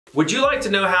Would you like to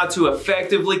know how to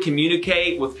effectively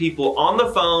communicate with people on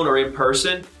the phone or in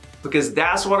person? Because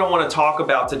that's what I want to talk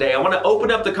about today. I want to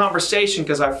open up the conversation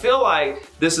because I feel like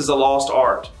this is a lost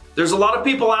art. There's a lot of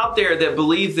people out there that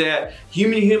believe that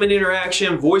human-to-human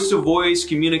interaction, voice-to-voice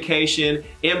communication,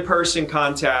 in-person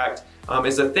contact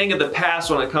is a thing of the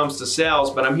past when it comes to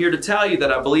sales, but I'm here to tell you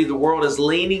that I believe the world is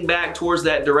leaning back towards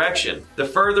that direction. The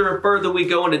further and further we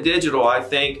go into digital, I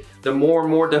think the more and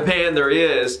more demand there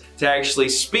is to actually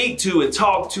speak to and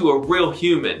talk to a real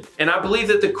human. And I believe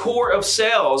that the core of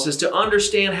sales is to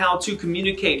understand how to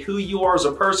communicate who you are as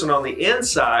a person on the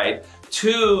inside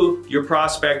to your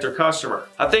prospect or customer.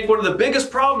 I think one of the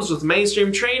biggest problems with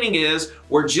mainstream training is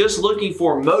we're just looking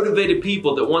for motivated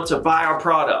people that want to buy our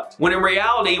product. When in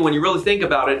reality, when you really think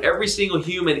about it, every single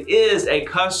human is a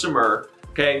customer.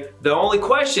 Okay, the only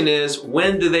question is,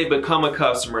 when do they become a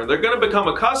customer? They're gonna become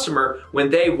a customer when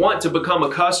they want to become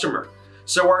a customer.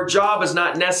 So our job is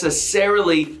not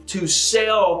necessarily to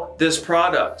sell this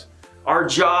product. Our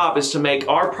job is to make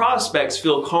our prospects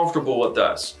feel comfortable with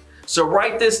us. So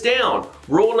write this down.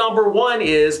 Rule number one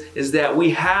is that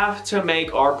we have to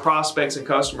make our prospects and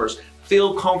customers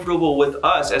feel comfortable with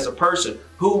us as a person,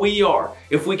 who we are.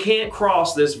 If we can't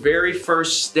cross this very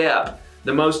first step,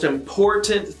 the most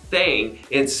important thing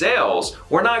in sales,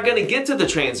 we're not gonna get to the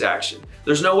transaction.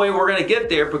 There's no way we're gonna get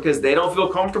there because they don't feel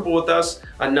comfortable with us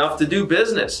enough to do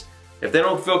business. If they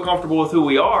don't feel comfortable with who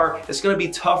we are, it's gonna be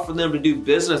tough for them to do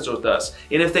business with us.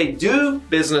 And if they do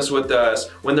business with us,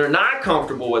 when they're not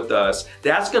comfortable with us,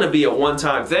 that's gonna be a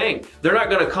one-time thing. They're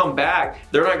not gonna come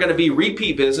back. They're not gonna be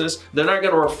repeat business. They're not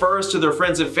gonna refer us to their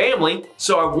friends and family.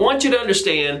 So I want you to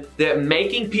understand that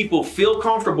making people feel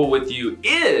comfortable with you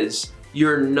is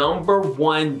your number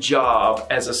one job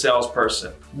as a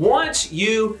salesperson. Once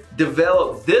you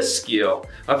develop this skill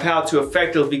of how to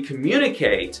effectively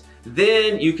communicate,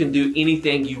 then you can do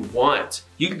anything you want.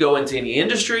 You can go into any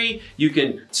industry, you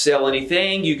can sell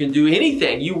anything, you can do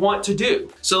anything you want to do.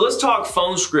 So let's talk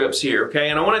phone scripts here,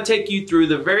 okay? And I wanna take you through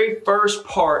the very first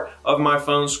part of my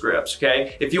phone scripts,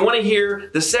 okay? If you wanna hear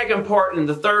the second part and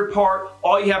the third part,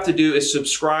 all you have to do is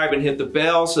subscribe and hit the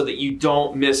bell so that you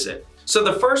don't miss it. So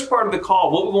the first part of the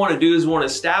call, what we wanna do is we wanna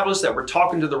establish that we're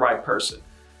talking to the right person,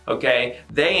 okay?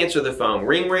 They answer the phone,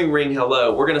 ring, ring, ring,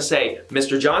 hello. We're gonna say,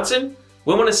 Mr. Johnson?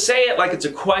 We want to say it like it's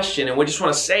a question and we just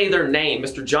want to say their name,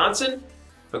 Mr. Johnson,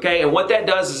 okay? And what that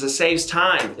does is it saves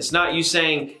time. It's not you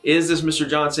saying, is this Mr.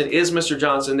 Johnson? Is Mr.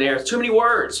 Johnson there? It's too many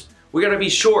words. We got to be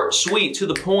short, sweet, to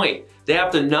the point. They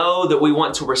have to know that we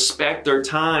want to respect their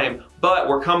time, but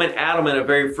we're coming at them in a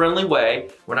very friendly way.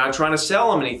 We're not trying to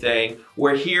sell them anything.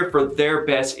 We're here for their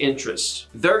best interests.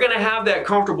 They're gonna have that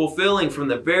comfortable feeling from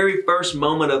the very first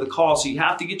moment of the call, so you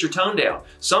have to get your tone down.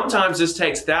 Sometimes this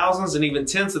takes thousands and even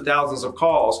tens of thousands of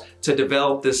calls to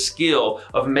develop this skill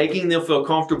of making them feel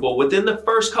comfortable within the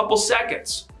first couple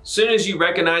seconds. As soon as you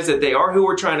recognize that they are who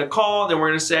we're trying to call, then we're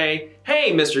gonna say,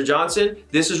 hey, Mr. Johnson,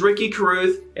 this is Ricky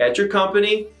Carruth at your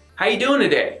company. How you doing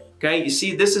today? Okay, you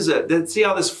see see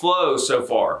how this flows so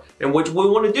far. And what we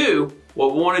want to do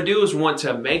is we want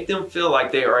to make them feel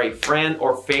like they are a friend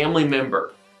or family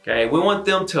member. Okay, we want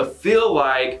them to feel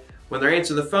like when they're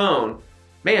answering the phone,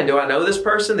 man, do I know this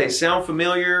person? They sound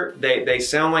familiar. They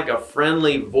sound like a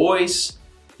friendly voice.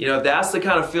 You know, that's the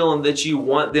kind of feeling that you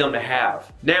want them to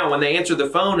have. Now, when they answer the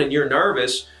phone and you're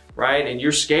nervous, right, and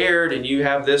you're scared and you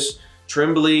have this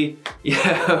trembly,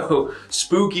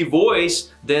 spooky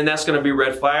voice, then that's gonna be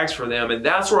red flags for them. And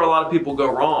that's where a lot of people go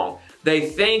wrong. They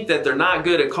think that they're not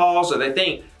good at calls, or they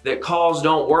think that calls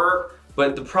don't work,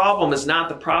 but the problem is not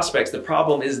the prospects. The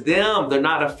problem is them. They're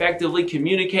not effectively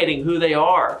communicating who they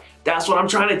are. That's what I'm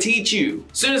trying to teach you.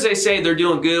 As soon as they say they're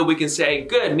doing good, we can say,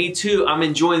 good, me too, I'm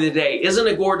enjoying the day. Isn't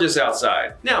it gorgeous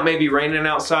outside? Now, it may be raining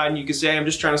outside and you can say, I'm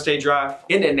just trying to stay dry.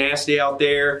 Isn't it nasty out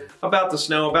there? About the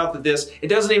snow, about the this. It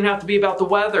doesn't even have to be about the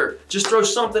weather. Just throw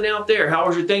something out there. How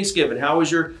was your Thanksgiving? How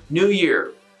was your New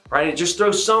Year? Right? Just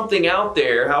throw something out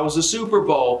there. How was the Super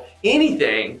Bowl?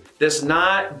 Anything that's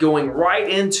not going right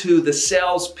into the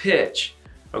sales pitch.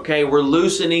 Okay, we're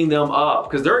loosening them up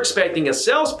because they're expecting a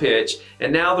sales pitch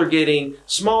and now they're getting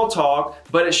small talk,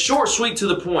 but it's short, sweet, to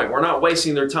the point. We're not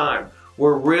wasting their time.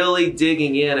 We're really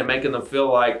digging in and making them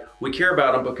feel like we care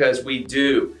about them because we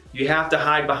do. You have to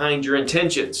hide behind your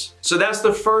intentions. So that's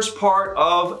the first part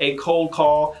of a cold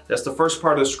call. That's the first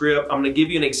part of the script. I'm gonna give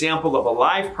you an example of a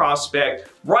live prospect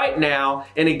right now.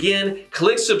 And again,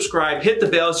 click subscribe, hit the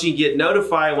bell so you get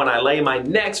notified when I lay my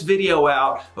next video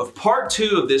out of part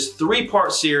 2 of this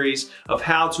 3-part series of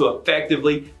how to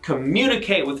effectively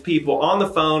communicate with people on the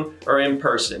phone or in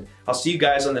person. I'll see you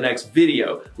guys on the next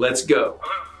video. Let's go.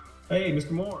 Hello. Hey,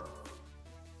 Mr. Moore.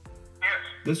 Yes.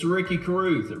 This is Ricky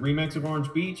Carruth at Remix of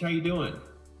Orange Beach. How you doing? Pretty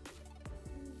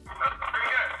good.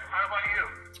 How about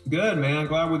you? Good, man.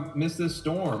 Glad we missed this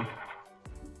storm.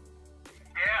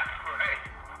 Yeah,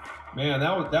 right. Man,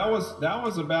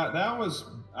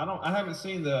 I haven't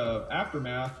seen the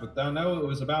aftermath, but I know it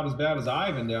was about as bad as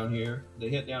Ivan down here, that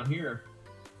hit down here.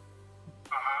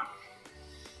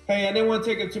 Hey, I didn't want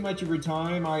to take up too much of your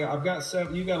time. I've got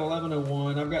you got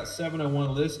 1101. I've got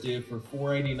 701 listed for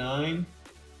 489.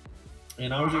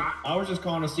 And I was just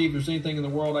calling to see if there's anything in the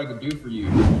world I could do for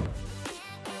you.